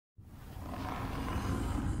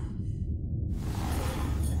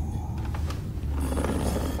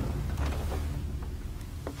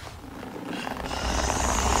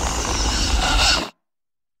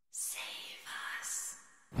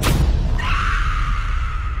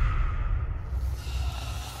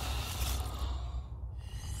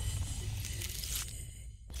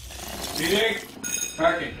Meeting.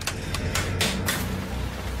 Parking.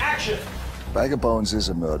 Action! Bag of Bones is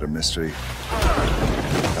a murder mystery.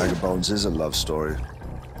 Bag of Bones is a love story.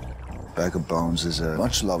 Bag of Bones is a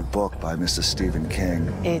much-loved book by Mr. Stephen King.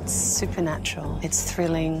 It's supernatural. It's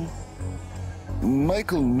thrilling.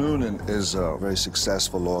 Michael Noonan is a very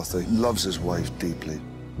successful author. He loves his wife deeply.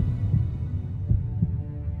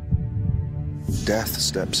 Death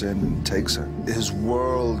steps in and takes her. His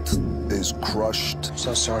world is crushed.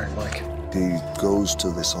 So sorry, Mike. He goes to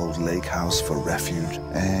this old lake house for refuge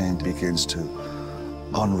and begins to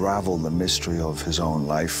unravel the mystery of his own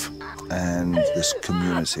life and this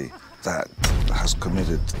community that has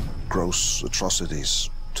committed gross atrocities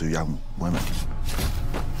to young women.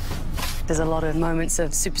 There's a lot of moments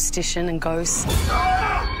of superstition and ghosts.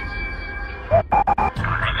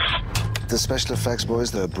 The special effects boys,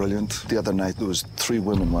 they're brilliant. The other night, there was 3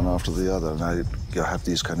 women, one after the other, and I'd have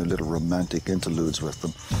these kind of little romantic interludes with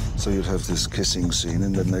them. So you'd have this kissing scene,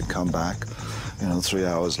 and then they'd come back, 3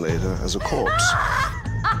 hours later as a corpse.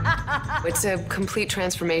 It's a complete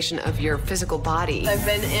transformation of your physical body. I've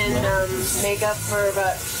been in makeup for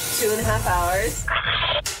about 2.5 hours.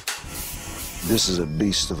 This is a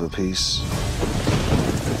beast of a piece.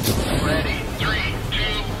 Ready. 3, 2,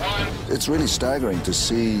 1. It's really staggering to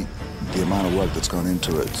see the amount of work that's gone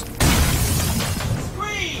into it.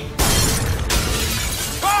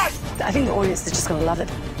 I think the audience is just going to love it.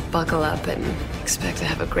 Buckle up and expect to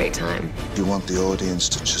have a great time. You want the audience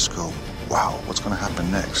to just go, wow, what's going to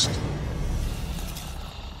happen next?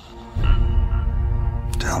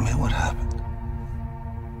 Tell me what happened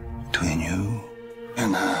between you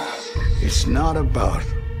and her. It's not about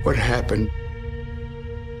what happened.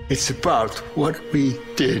 It's about what we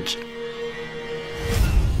did.